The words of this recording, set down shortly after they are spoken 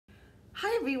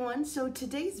Hi everyone, so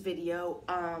today's video,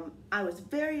 I was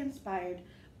very inspired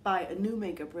by a new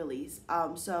makeup release.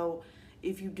 So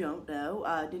if you don't know,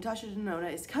 Natasha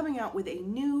Denona is coming out with a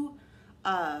new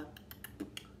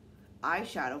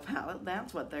eyeshadow palette,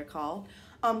 that's what they're called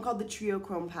the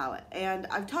Duochrome palette. And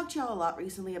I've talked to y'all a lot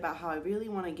recently about how I really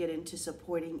want to get into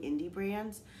supporting indie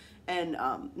brands and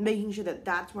making sure that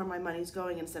that's where my money's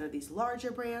going instead of these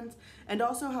larger brands, and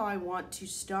also how I want to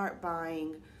start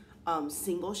buying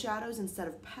single shadows instead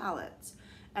of palettes.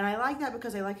 And I like that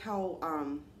because I like how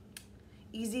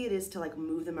easy it is to like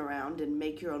move them around and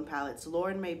make your own palettes.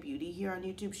 Lauren May Beauty here on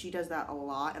YouTube, she does that a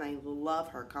lot and I love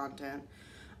her content.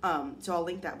 So I'll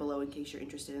link that below in case you're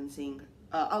interested in seeing.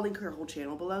 I'll link her whole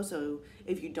channel below, so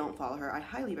if you don't follow her, I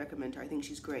highly recommend her. I think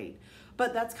she's great.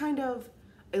 But that's kind of,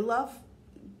 I love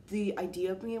the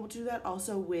idea of being able to do that.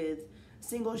 Also with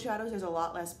single shadows, there's a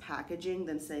lot less packaging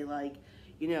than say like,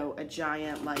 you know, a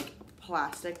giant like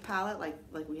plastic palette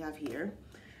like we have here.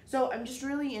 So I'm just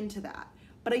really into that.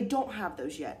 But I don't have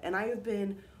those yet. And I have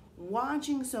been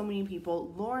watching so many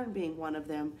people, Lauren being one of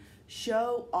them,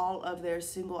 show all of their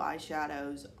single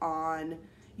eyeshadows on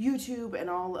YouTube and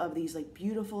all of these like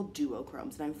beautiful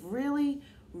duochromes. And I've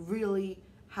really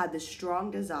had this strong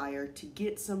desire to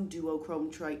get some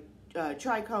duochrome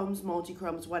trichromes,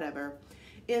 multichromes, whatever,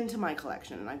 into my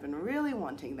collection. And I've been really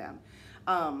wanting them.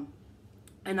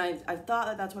 And I've thought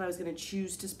that that's what I was going to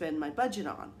choose to spend my budget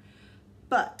on.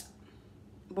 But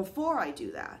before I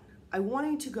do that, I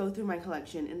wanted to go through my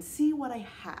collection and see what I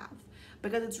have,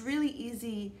 because it's really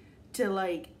easy to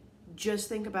like just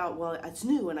think about, well, it's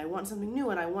new and I want something new,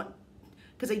 and I want,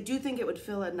 because I do think it would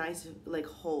fill a nice like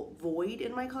whole void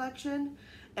in my collection.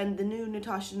 And the new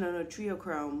Natasha Denona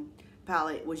Duochrome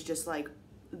palette was just like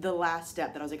the last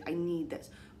step that I was like, I need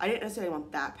this. I didn't necessarily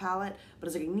want that palette, but I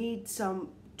was like, I need some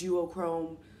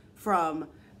duochrome from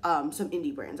some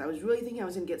indie brands. I was really thinking I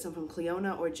was gonna get some from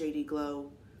Clionadh or JD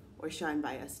Glow or Shine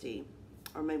by SD,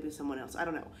 or maybe someone else, I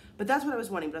don't know. But that's what I was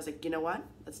wanting, but I was like, you know what?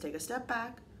 Let's take a step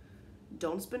back.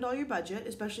 Don't spend all your budget,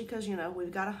 especially because, you know,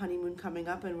 we've got a honeymoon coming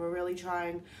up and we're really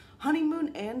trying,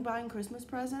 honeymoon and buying Christmas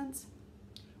presents.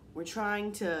 We're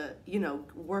trying to, you know,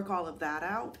 work all of that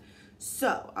out.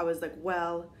 So I was like,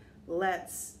 well,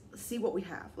 let's see what we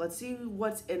have. Let's see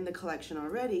what's in the collection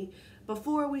already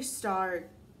before we start,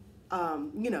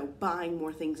 you know, buying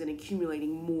more things and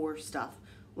accumulating more stuff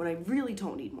when I really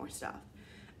don't need more stuff.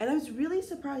 And I was really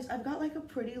surprised. I've got like a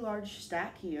pretty large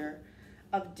stack here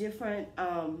of different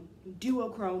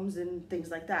duochromes and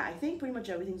things like that. I think pretty much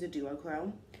everything's a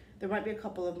duochrome. There might be a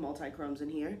couple of multichromes in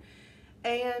here.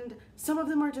 And some of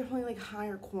them are definitely like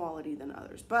higher quality than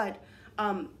others. But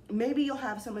maybe you'll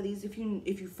have some of these. If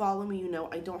you follow me, you know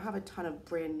I don't have a ton of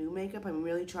brand new makeup. I'm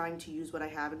really trying to use what I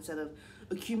have instead of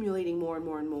accumulating more and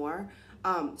more and more.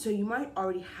 So you might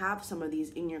already have some of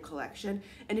these in your collection.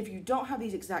 And if you don't have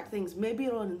these exact things, maybe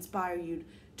it'll inspire you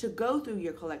to go through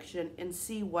your collection and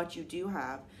see what you do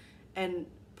have and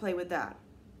play with that.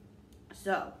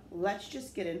 So let's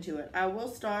just get into it. I will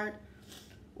start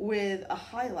with a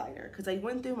highlighter, because I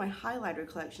went through my highlighter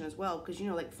collection as well, because you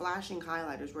know, like flashing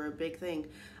highlighters were a big thing,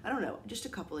 I don't know, just a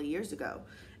couple of years ago.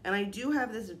 And I do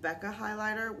have this Becca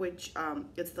highlighter, which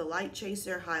it's the Light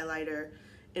Chaser highlighter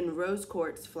in Rose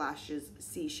Quartz Flashes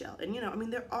Seashell. And you know, I mean,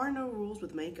 there are no rules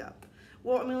with makeup.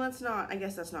 Well, I mean, I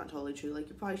guess that's not totally true. Like,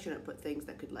 you probably shouldn't put things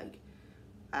that could like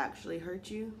actually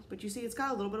hurt you. But you see, it's got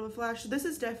a little bit of a flash. This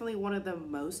is definitely one of the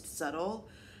most subtle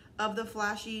of the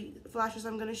flashes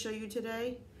I'm gonna show you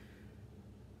today.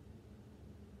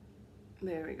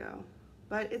 There we go.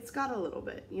 But it's got a little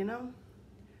bit, you know?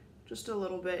 Just a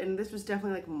little bit. And this was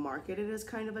definitely like marketed as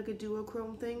kind of like a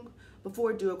duochrome thing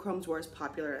before duochromes were as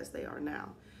popular as they are now.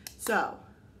 So,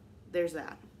 there's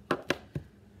that.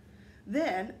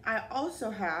 Then, I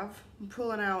also have, I'm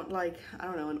pulling out like, I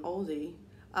don't know, an oldie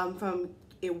from,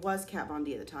 it was Kat Von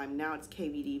D at the time, now it's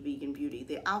KVD Vegan Beauty,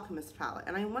 the Alchemist palette.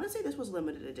 And I want to say this was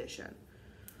limited edition.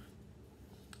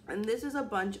 And this is a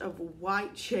bunch of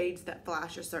white shades that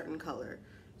flash a certain color.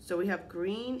 So we have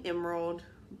green emerald,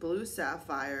 blue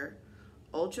sapphire,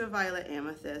 ultraviolet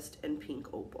amethyst, and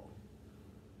pink opal.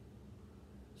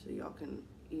 So y'all can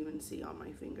even see on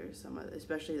my fingers some of,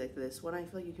 especially like this one, I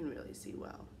feel like you can really see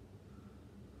well.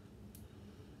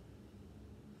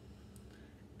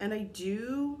 And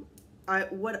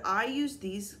what I use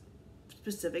these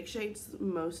specific shades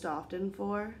most often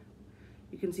for,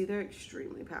 you can see they're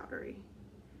extremely powdery.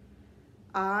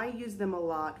 I use them a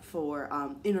lot for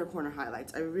inner corner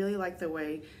highlights. I really like the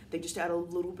way they just add a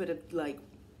little bit of like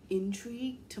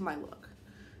intrigue to my look.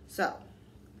 So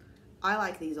I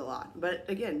like these a lot, but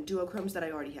again, duochromes that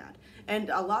I already had. And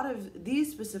a lot of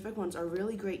these specific ones are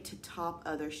really great to top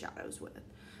other shadows with.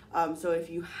 So if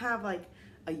you have like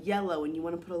a yellow and you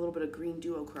want to put a little bit of green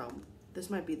duochrome, this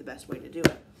might be the best way to do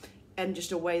it. And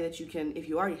just a way that you can, if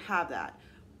you already have that,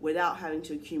 without having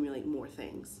to accumulate more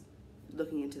things.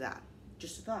 Looking into that,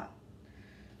 just a thought.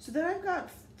 So then I've got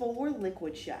 4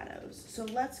 liquid shadows. So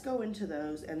let's go into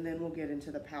those and then we'll get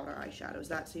into the powder eyeshadows.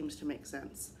 That seems to make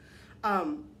sense.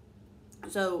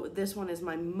 So this one is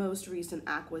my most recent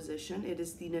acquisition. It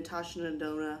is the Natasha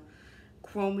Denona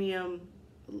Chromium,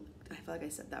 I feel like I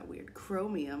said that weird,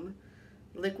 Chromium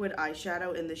liquid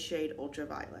eyeshadow in the shade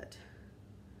Ultraviolet.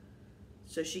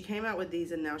 So she came out with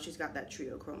these and now she's got that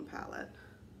Triochrome palette.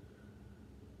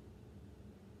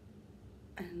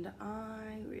 And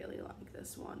I really like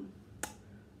this one.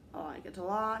 I like it a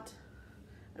lot.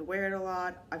 I wear it a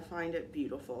lot. I find it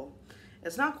beautiful.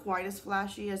 It's not quite as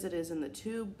flashy as it is in the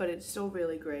tube, but it's still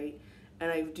really great.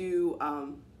 And I do,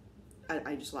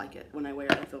 I just like it. When I wear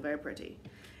it, I feel very pretty.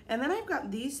 And then I've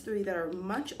got these 3 that are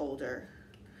much older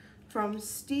from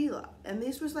Stila. And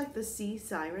this was like the Sea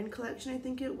Siren collection, I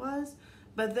think it was.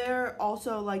 But they're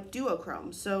also like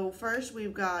duochromes. So first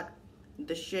we've got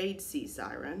the shade Sea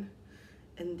Siren.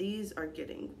 And these are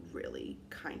getting really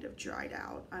kind of dried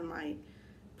out. I might,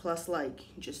 plus like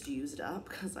just use it up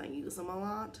because I use them a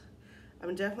lot.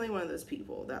 I'm definitely one of those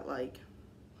people that like,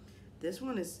 this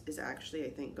one is actually, I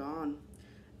think, gone.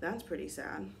 That's pretty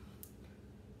sad.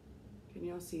 Can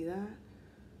y'all see that?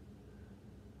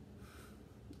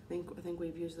 I think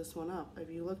we've used this one up. If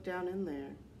you look down in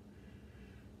there,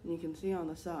 you can see on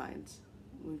the sides,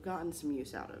 we've gotten some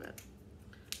use out of it.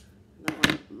 That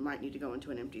one might need to go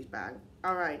into an empties bag.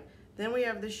 All right, then we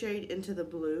have the shade Into the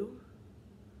Blue,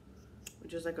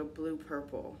 which is like a blue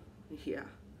purple. Yeah,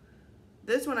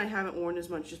 this one I haven't worn as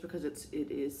much just because it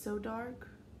is so dark.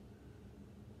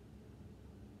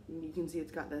 You can see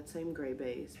it's got that same gray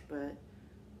base, but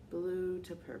blue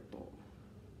to purple.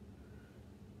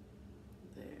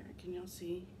 There, can y'all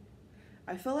see?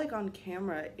 I feel like on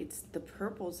camera, the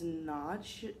purple's not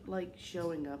like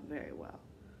showing up very well.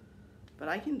 But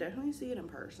I can definitely see it in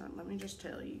person, let me just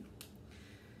tell you.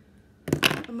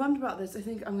 I'm bummed about this. I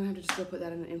think I'm gonna have to just go put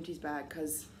that in an empties bag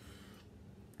because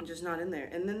it's just not in there.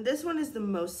 And then this one is the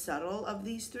most subtle of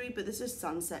these 3, but this is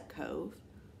Sunset Cove.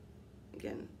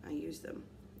 Again, I use them.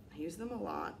 I use them a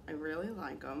lot. I really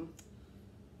like them.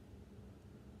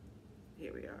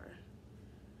 Here we are.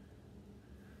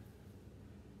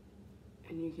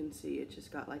 And you can see it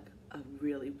just got like a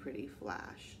really pretty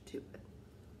flash to it.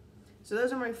 So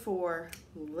those are my 4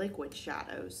 liquid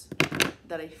shadows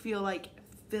that I feel like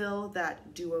fill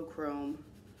that duochrome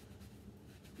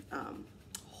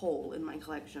hole in my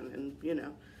collection, and you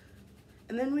know.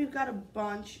 And then we've got a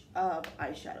bunch of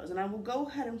eyeshadows, and I will go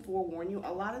ahead and forewarn you,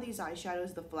 a lot of these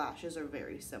eyeshadows, the flashes are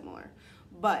very similar,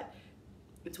 but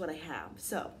it's what I have.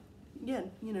 So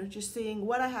again, you know, just seeing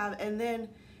what I have, and then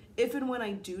if and when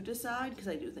I do decide, because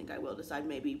I do think I will decide,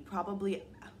 maybe, probably,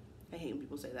 I hate when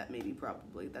people say that, maybe,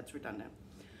 probably, that's redundant.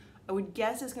 I would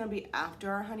guess it's gonna be after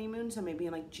our honeymoon, so maybe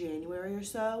in like January or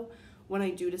so, when I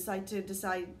do decide,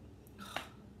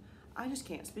 I just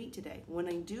can't speak today. When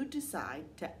I do decide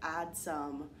to add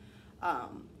some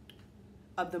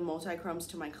of the multichromes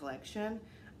to my collection,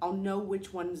 I'll know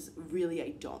which ones really I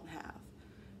don't have.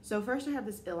 So first I have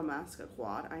this Illamasqua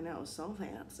quad, I know, so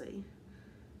fancy.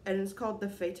 And it's called the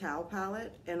Fatale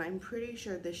palette, and I'm pretty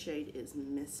sure the shade is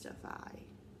Mystify.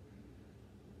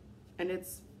 And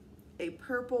it's a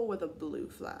purple with a blue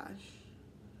flash.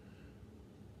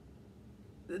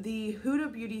 The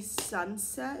Huda Beauty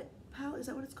Sunset palette, is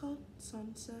that what it's called?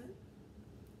 Sunset?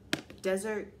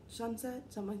 Desert Sunset,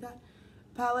 something like that.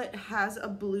 Palette has a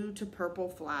blue to purple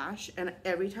flash, and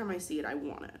every time I see it, I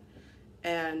want it.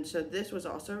 And so this was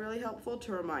also really helpful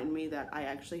to remind me that I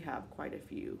actually have quite a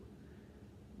few.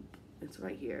 It's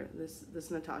right here.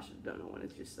 This Natasha Denona one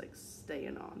is just like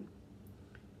staying on.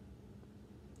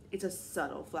 It's a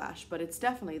subtle flash, but it's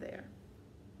definitely there.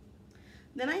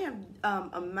 Then I have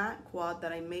a matte quad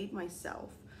that I made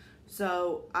myself.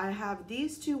 So I have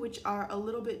these 2, which are a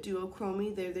little bit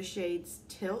duochromy. They're the shades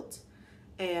Tilt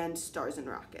and Stars and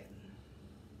Rocket.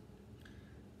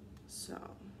 So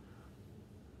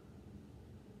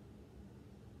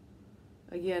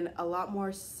again, a lot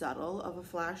more subtle of a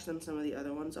flash than some of the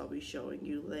other ones I'll be showing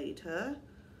you later.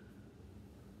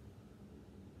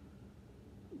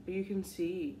 But you can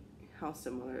see how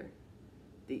similar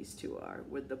these 2 are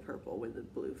with the purple with the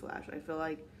blue flash. I feel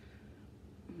like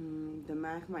the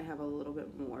MAC might have a little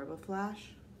bit more of a flash.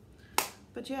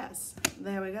 But yes,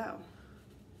 there we go.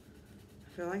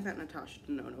 I feel like that Natasha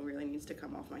Denona really needs to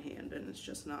come off my hand, and it's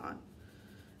just not.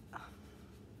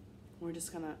 we're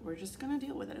just gonna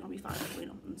deal with it. It'll be fine.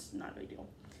 It's not a big deal.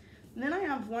 And then I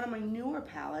have one of my newer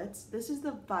palettes. This is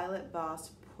the Violet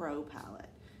Boss Pro palette.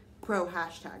 Pro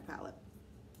hashtag palette.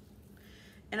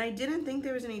 And I didn't think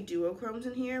there was any duochromes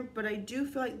in here, but I do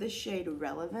feel like this shade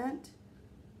Relevant.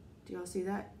 Do y'all see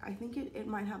that? I think it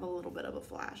might have a little bit of a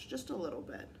flash, just a little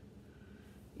bit.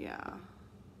 Yeah.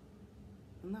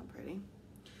 Isn't that pretty?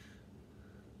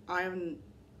 I'm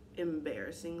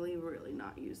embarrassingly really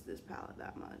not used this palette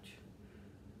that much.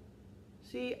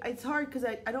 See, it's hard because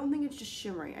I don't think it's just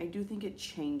shimmery. I do think it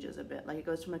changes a bit. Like it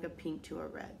goes from like a pink to a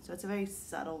red. So it's a very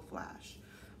subtle flash.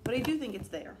 But I do think it's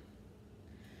there.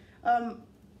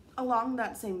 Along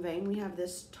that same vein, we have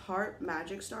this Tarte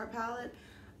Magic Star palette.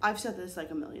 I've said this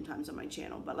like a million times on my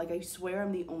channel, but like I swear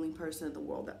I'm the only person in the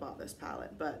world that bought this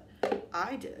palette. But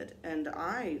I did, and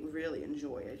I really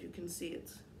enjoy it. As you can see,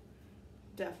 it's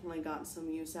definitely got some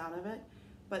use out of it.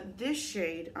 But this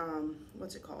shade,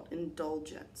 what's it called?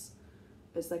 Indulgence.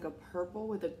 It's like a purple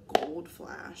with a gold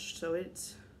flash. So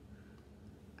it's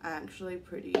actually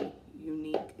pretty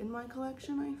unique in my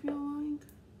collection, I feel like.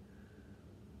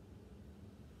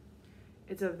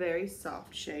 It's a very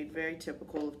soft shade, very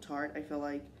typical of Tarte. I feel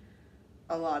like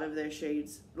a lot of their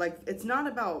shades, like it's not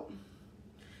about,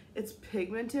 it's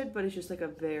pigmented, but it's just like a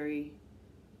very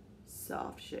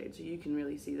soft shade. So you can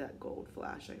really see that gold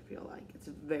flash, I feel like. It's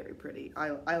very pretty.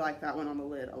 I like that one on the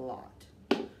lid a lot.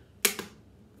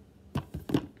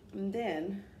 And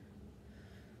then,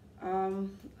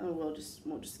 we'll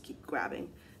just keep grabbing.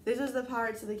 This is the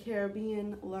Pirates of the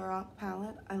Caribbean Lorac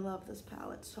palette. I love this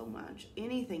palette so much.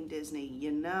 Anything Disney, you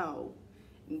know,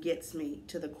 gets me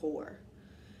to the core.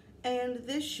 And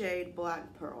this shade,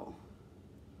 Black Pearl,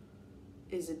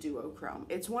 is a duochrome.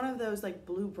 It's one of those like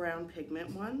blue-brown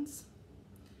pigment ones.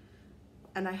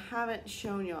 And I haven't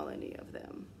shown y'all any of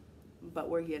them, but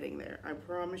we're getting there. I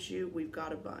promise you, we've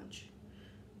got a bunch.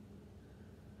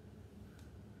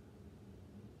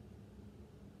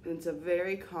 It's a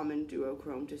very common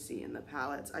duochrome to see in the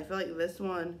palettes. I feel like this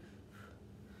one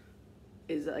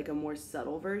is like a more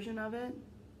subtle version of it,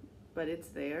 but it's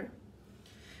there.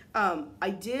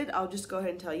 I'll just go ahead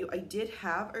and tell you, I did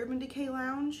have Urban Decay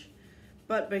Lounge,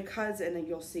 but because, and then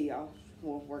you'll see,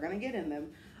 well, we're gonna get in them.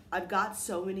 I've got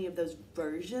so many of those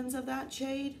versions of that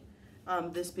shade,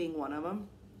 this being one of them.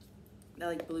 That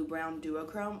like blue-brown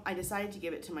duochrome. I decided to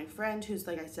give it to my friend who's,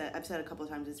 like I've said a couple of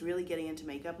times, is really getting into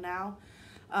makeup now.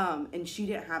 And she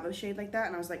didn't have a shade like that,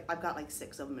 and I was like, I've got like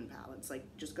 6 of them in palettes, like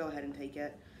just go ahead and take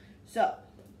it. So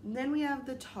then we have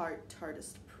the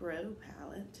Tarteist Pro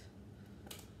palette.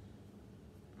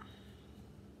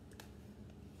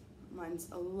 Mine's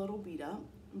a little beat up,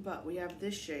 but we have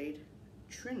this shade,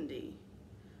 Trendy,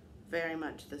 very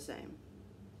much the same.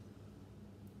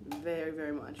 Very,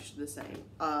 very much the same.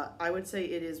 I would say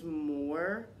it is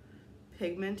more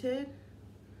pigmented.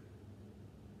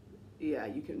 Yeah,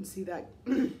 you can see that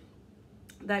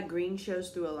that green shows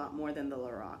through a lot more than the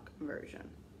Lorac version.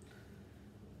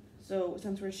 So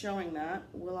since we're showing that,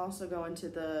 we'll also go into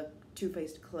the Too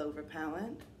Faced Clover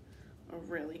palette, a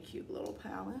really cute little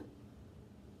palette.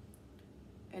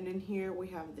 And in here we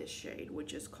have this shade,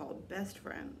 which is called Best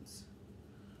Friends.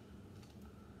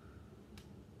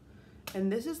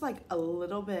 And this is like a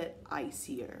little bit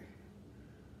icier,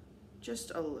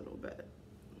 just a little bit.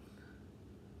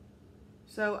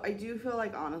 So I do feel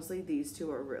like, honestly, these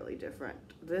two are really different.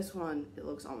 This one, it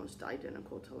looks almost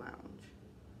identical to Lounge.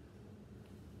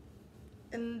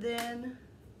 And then,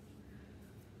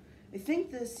 I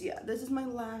think this is my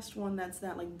last one that's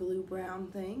that like blue-brown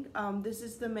thing. This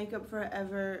is the Makeup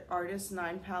Forever Artist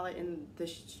 9 palette in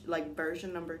the like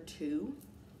version number 2.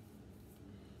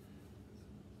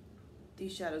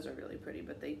 These shadows are really pretty,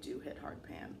 but they do hit hard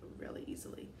pan really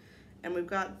easily. And we've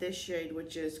got this shade,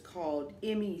 which is called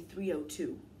Emmy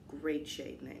 302. Great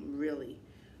shade name, really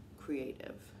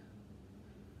creative.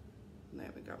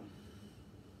 There we go.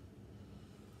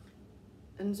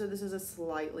 And so this is a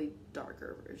slightly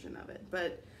darker version of it.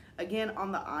 But again,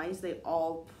 on the eyes, they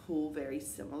all pull very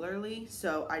similarly.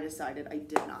 So I decided I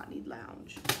did not need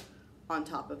Lounge on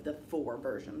top of the 4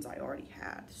 versions I already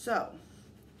had. So,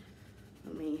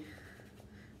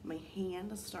 my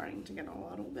hand is starting to get a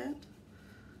little bit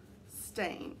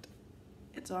stained.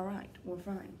 It's all right, we're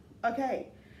fine. Okay,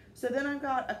 so then I've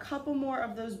got a couple more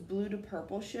of those blue to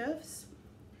purple shifts.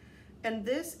 And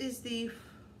this is the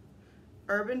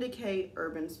Urban Decay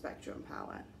Urban Spectrum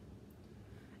palette.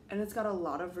 And it's got a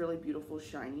lot of really beautiful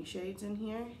shiny shades in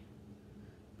here.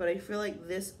 But I feel like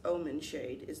this Omen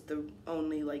shade is the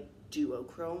only like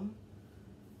duochrome.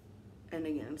 And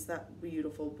again, it's that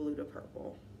beautiful blue to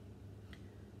purple.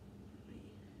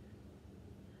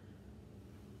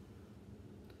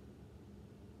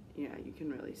 Yeah, you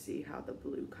can really see how the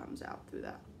blue comes out through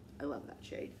that. I love that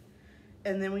shade.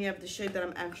 And then we have the shade that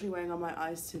I'm actually wearing on my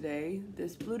eyes today,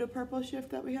 this blue to purple shift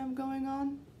that we have going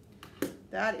on.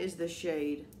 That is the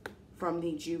shade from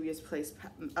the Juvia's Place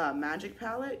Magic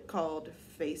palette called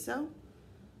Faso.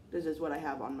 This is what I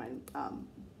have on my,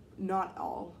 not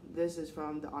all. This is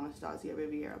from the Anastasia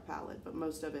Riviera palette, but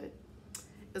most of it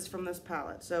is from this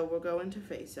palette. So we'll go into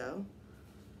Faso.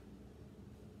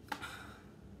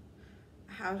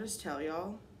 I'll just tell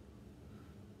y'all.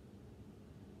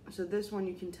 So this one,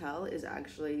 you can tell, is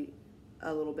actually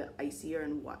a little bit icier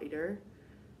and whiter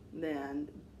than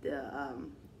the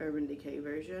Urban Decay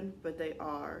version, but they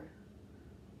are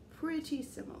pretty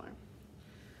similar.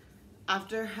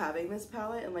 After having this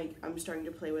palette and like I'm starting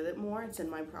to play with it more, it's in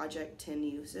my project 10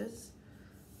 uses.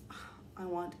 I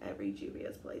want every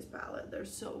Juvia's Place palette. They're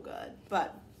so good.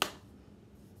 But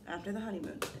after the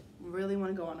honeymoon, really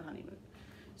want to go on a honeymoon.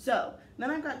 So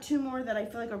then I've got two more that I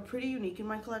feel like are pretty unique in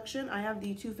my collection. I have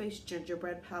the Too Faced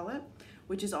Gingerbread palette,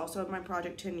 which is also in my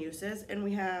project 10 uses, and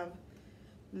we have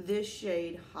this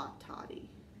shade Hot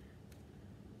Toddy,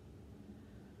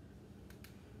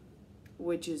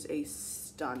 which is a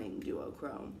stunning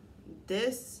duochrome.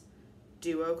 This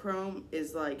duochrome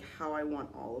is like how I want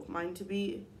all of mine to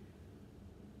be.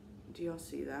 Do y'all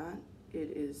see that?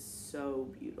 It is so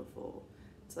beautiful.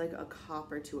 It's like a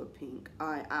copper to a pink.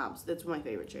 That's my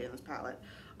favorite shade in this palette.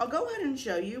 I'll go ahead and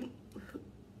show you.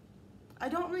 I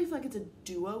don't really feel like it's a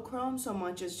duochrome so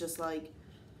much as just like,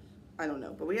 I don't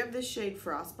know. But we have this shade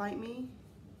Frostbite Me,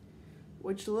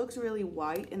 which looks really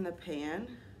white in the pan.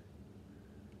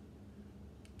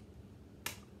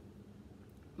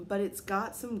 But it's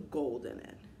got some gold in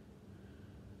it.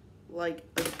 Like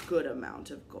a good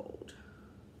amount of gold.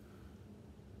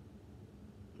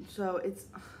 So it's,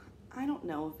 I don't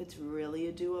know if it's really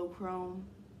a duochrome,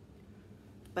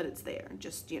 but it's there,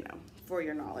 just, you know, for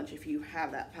your knowledge, if you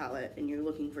have that palette and you're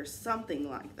looking for something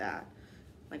like that,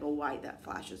 like a white that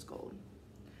flashes gold.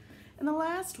 And the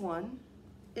last one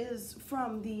is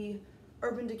from the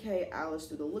Urban Decay Alice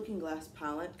Through the Looking Glass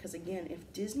palette, because again,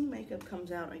 if Disney makeup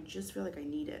comes out, I just feel like I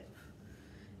need it.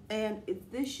 And it's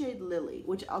this shade Lily,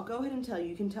 which I'll go ahead and tell you,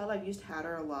 you can tell I've used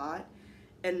Hatter a lot.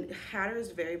 And Hatter is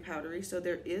very powdery, so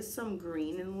there is some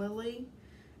green in Lily,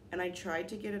 and I tried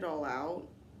to get it all out,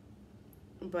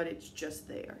 but it's just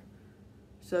there.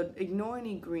 So ignore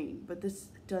any green, but this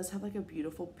does have like a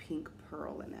beautiful pink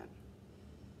pearl in it.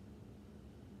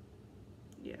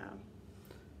 Yeah,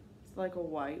 it's like a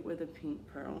white with a pink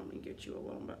pearl. Let me get you a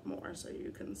little bit more so you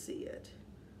can see it.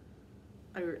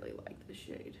 I really like this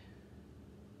shade.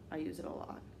 I use it a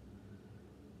lot.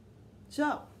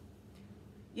 So,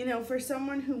 you know, for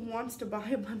someone who wants to buy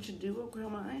a bunch of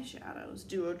duochrome eyeshadows,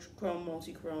 duochrome,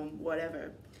 multichrome,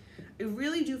 whatever, I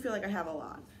really do feel like I have a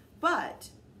lot. But,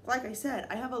 like I said,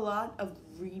 I have a lot of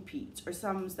repeats or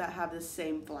some that have the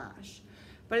same flash.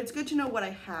 But it's good to know what I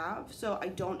have so I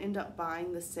don't end up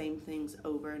buying the same things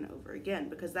over and over again,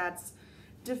 because that's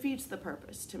defeats the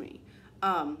purpose to me.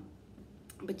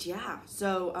 But yeah,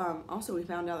 so also we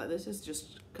found out that this is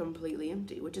just completely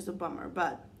empty, which is a bummer,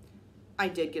 but I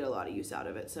did get a lot of use out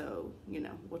of it, so, you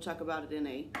know, we'll talk about it in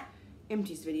a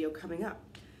empties video coming up.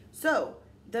 So,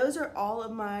 those are all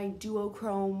of my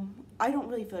duochrome. I don't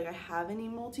really feel like I have any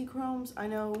multichromes. I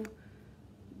know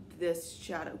this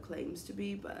shadow claims to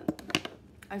be, but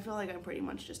I feel like I pretty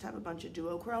much just have a bunch of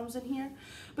duochromes in here.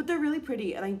 But they're really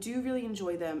pretty, and I do really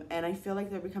enjoy them, and I feel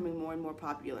like they're becoming more and more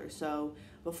popular. So,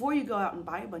 before you go out and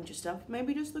buy a bunch of stuff,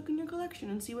 maybe just look in your collection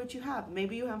and see what you have.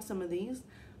 Maybe you have some of these.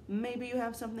 Maybe you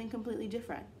have something completely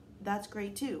different. That's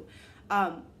great too.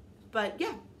 But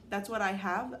yeah, that's what I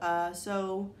have.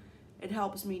 So it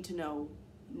helps me to know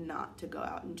not to go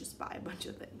out and just buy a bunch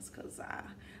of things, because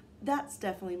that's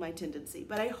definitely my tendency.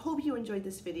 But I hope you enjoyed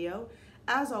this video.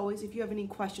 As always, if you have any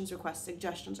questions, requests,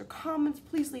 suggestions, or comments,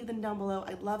 please leave them down below.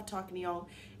 I love talking to y'all.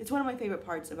 It's one of my favorite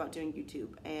parts about doing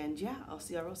YouTube. And yeah, I'll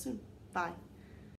see y'all real soon. Bye.